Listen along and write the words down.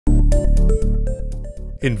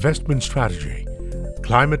Investment strategy.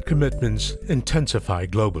 Climate commitments intensify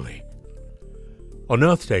globally. On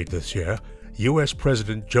Earth Day this year, US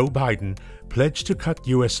President Joe Biden pledged to cut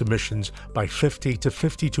US emissions by 50 to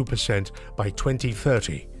 52% by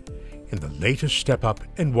 2030, in the latest step up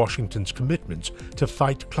in Washington's commitments to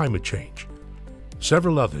fight climate change.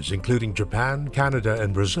 Several others, including Japan, Canada,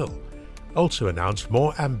 and Brazil, also announced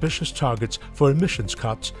more ambitious targets for emissions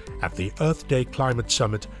cuts at the Earth Day Climate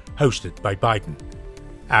Summit hosted by Biden,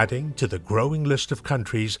 adding to the growing list of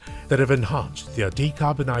countries that have enhanced their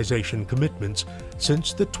decarbonisation commitments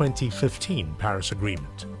since the 2015 Paris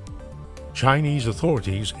Agreement. Chinese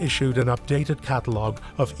authorities issued an updated catalogue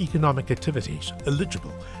of economic activities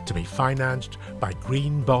eligible to be financed by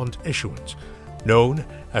green bond issuance, known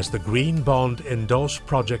as the Green Bond Endorsed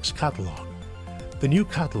Projects Catalogue. The new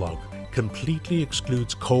catalogue completely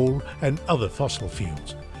excludes coal and other fossil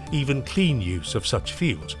fuels, even clean use of such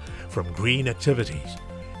fuels, from green activities,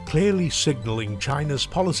 clearly signalling China's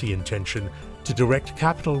policy intention to direct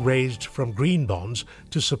capital raised from green bonds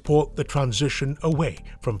to support the transition away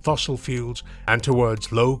from fossil fuels and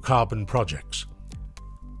towards low-carbon projects.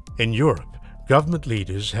 In Europe, government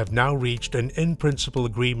leaders have now reached an in-principle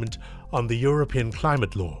agreement on the European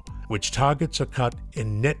climate law, which targets a cut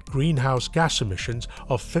in net greenhouse gas emissions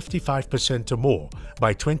of 55% or more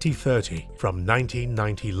by 2030 from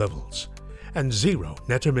 1990 levels, and zero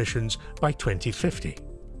net emissions by 2050.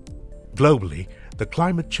 Globally, the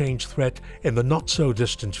climate change threat in the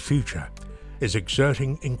not-so-distant future is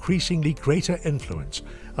exerting increasingly greater influence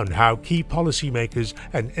on how key policymakers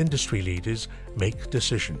and industry leaders make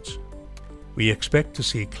decisions. We expect to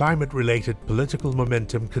see climate-related political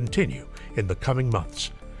momentum continue in the coming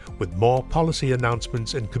months, with more policy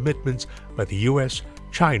announcements and commitments by the US,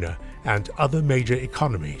 China, and other major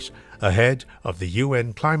economies ahead of the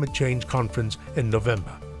UN Climate Change Conference in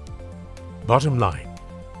November. Bottom line,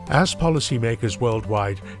 as policymakers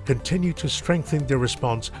worldwide continue to strengthen their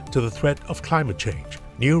response to the threat of climate change,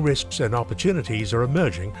 new risks and opportunities are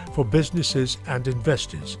emerging for businesses and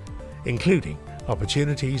investors, including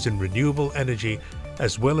opportunities in renewable energy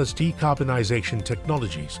as well as decarbonisation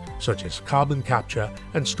technologies such as carbon capture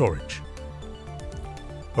and storage.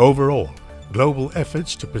 Overall, global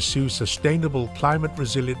efforts to pursue sustainable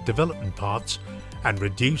climate-resilient development paths and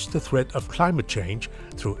reduce the threat of climate change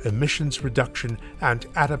through emissions reduction and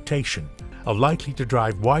adaptation are likely to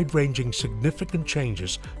drive wide-ranging significant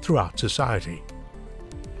changes throughout society.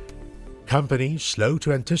 Companies slow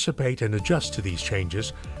to anticipate and adjust to these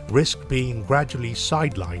changes risk being gradually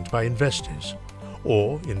sidelined by investors,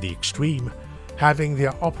 or, in the extreme, having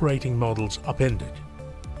their operating models upended.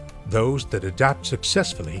 Those that adapt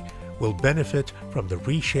successfully will benefit from the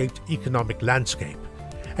reshaped economic landscape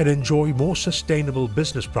and enjoy more sustainable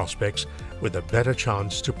business prospects with a better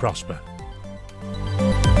chance to prosper.